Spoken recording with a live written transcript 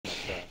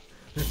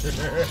Oh,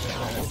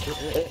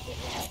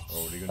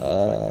 they gonna do it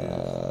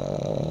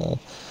like this.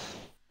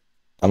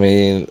 I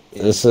mean,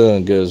 this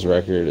isn't good as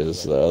record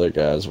as the other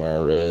guys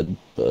wearing red,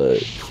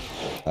 but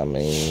I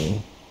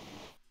mean,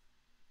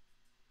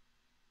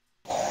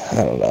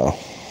 I don't know.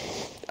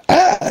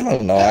 I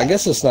don't know. I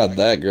guess it's not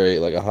that great.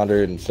 Like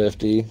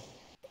 150,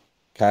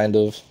 kind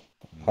of.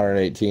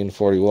 118,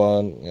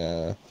 41.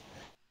 Yeah.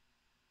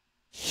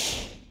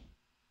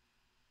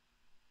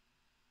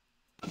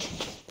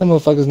 That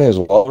motherfucker's name is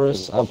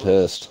Walrus. I'm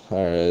pissed.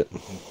 All right,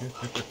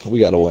 we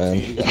gotta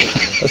win.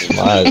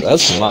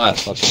 That's my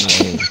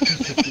fucking name.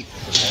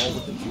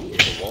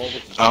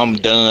 I'm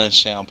done,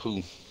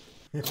 shampoo.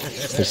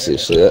 Let's see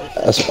shit.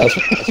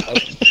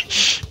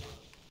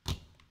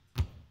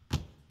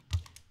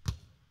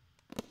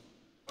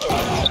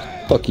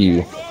 Fuck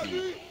you.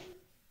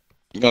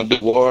 You gonna do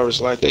Walrus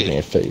like Give me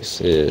your that?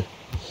 face. Yeah.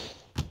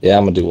 Yeah,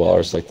 I'm gonna do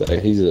Walrus like that.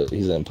 He's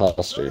an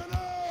imposter.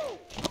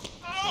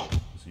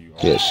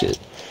 Yeah, shit.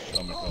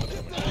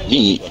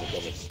 You ain't,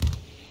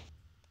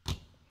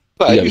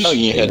 You you know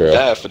you ain't hey, had to bro.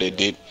 die for that,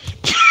 dude.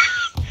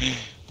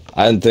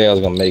 I didn't think I was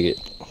gonna make it.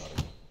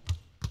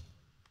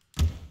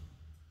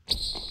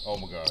 Oh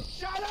my god.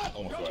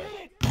 Oh my god.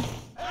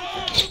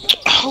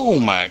 Oh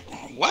my!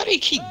 Why they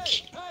keep?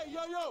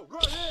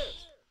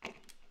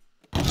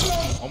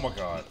 Oh my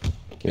god.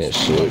 Give me that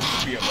shit.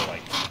 Be up to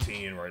like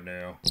 10 right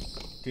now.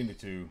 10 to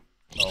 2.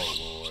 Oh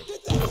lord.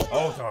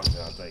 Oh god,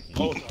 thank you.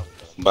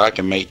 But I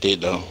can make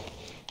that though.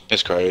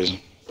 That's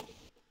crazy.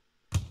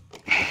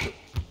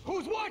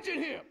 Who's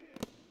watching him?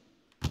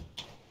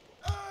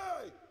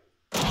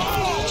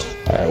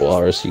 Alright,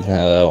 Walrus, you can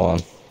have that one.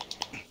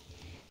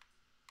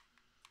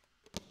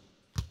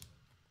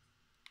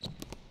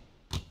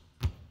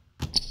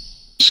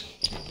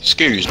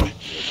 Excuse me.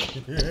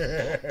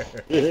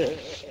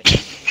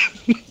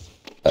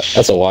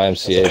 That's a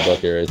YMCA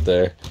bucket right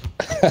there.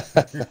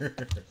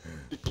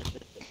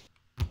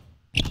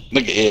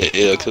 Look at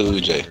L Cool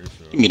J.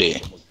 Give me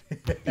that.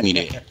 Give me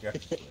that.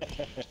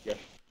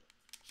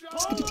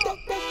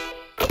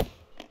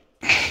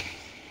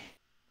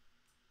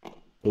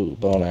 Ooh,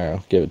 bow and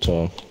arrow. Give it to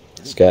him.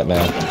 Scat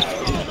man.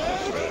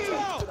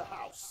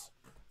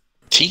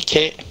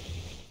 T-Cat.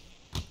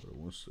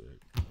 One sec.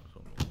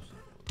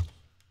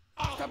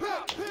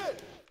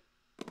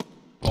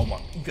 Oh my,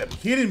 you got me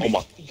kidding me. Oh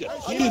my.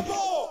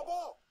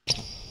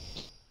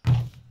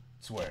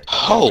 Swear.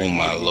 Oh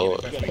my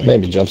lord.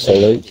 Maybe jump so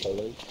late.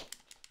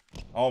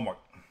 Oh my.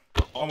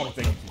 Oh my,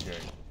 thank you, TJ.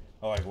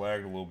 I like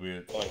lagged a little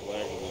bit. Let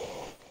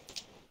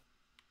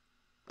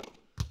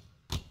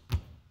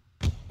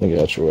me get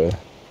out your way.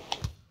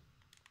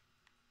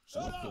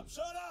 Shut up!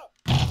 Shut up!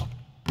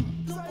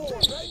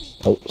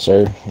 Oh,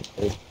 sir.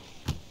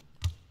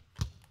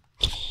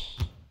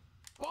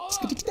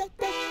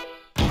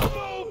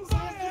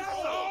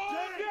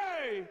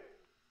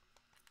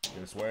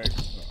 Get a swag?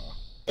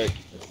 That's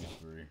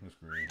green. That's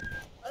green.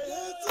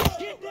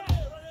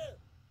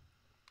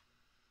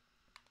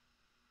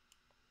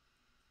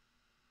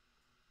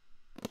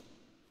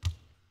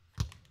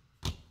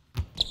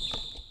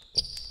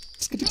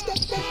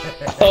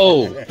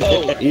 Oh,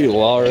 eat it,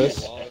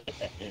 Walrus.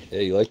 Yeah,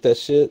 you like that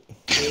shit?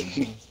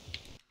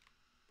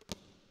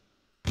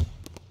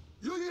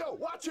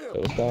 Watch him!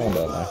 What's going on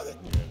down there?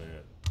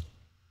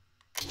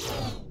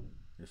 Yeah.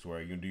 Your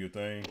swag, you gonna do your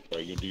thing?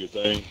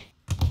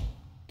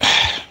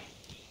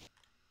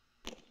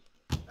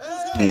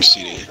 Let me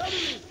see that.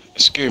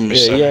 Excuse me, Yeah,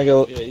 sir. you ain't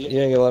gonna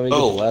let me get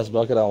the Oh. last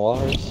bucket on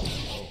Walrus?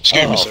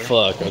 Excuse me, Oh, sir.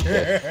 fuck,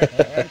 okay.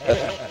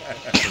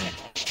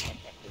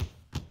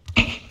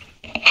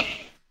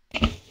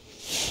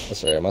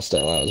 That's alright, my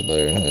stat line was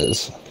better than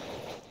his.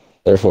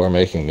 Therefore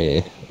making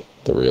me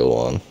the real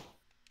one.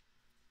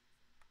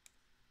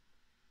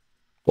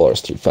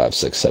 Walrus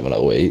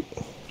 356708.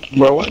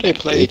 Bro, why they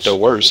played Bitch. the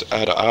worst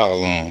out of all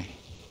of them?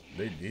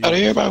 They did. Out of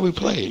everybody we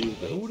played.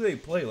 Who do they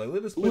play? Like,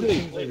 let us play the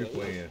teams they be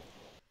playing.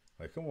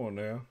 Like, come on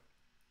now.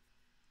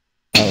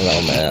 I don't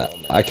know,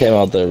 man. I came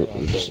out there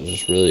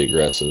just really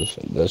aggressive.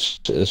 This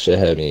shit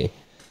had me,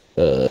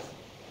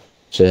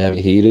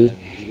 heated.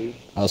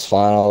 I was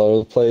flying all over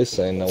the place,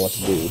 I didn't know what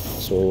to do.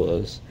 That's what it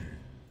was.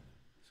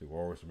 See,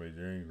 Walrus made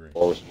you angry.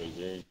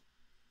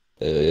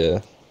 Yeah.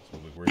 So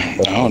look where you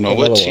I don't know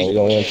what We T.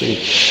 gonna win too.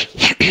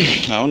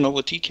 I don't know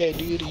what TK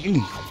did to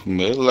you.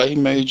 But like he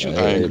made you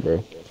Hey, angry.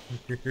 bro.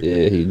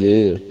 Yeah, he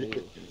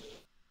did.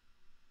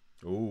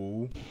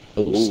 Ooh.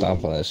 Oh,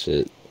 stomp on that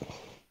shit.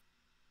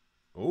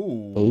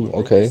 Ooh. Ooh,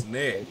 broke okay. his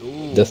neck.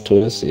 Ooh. Death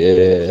twist.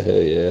 Yeah,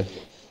 hell yeah.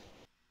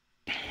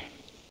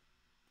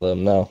 Let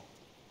him know.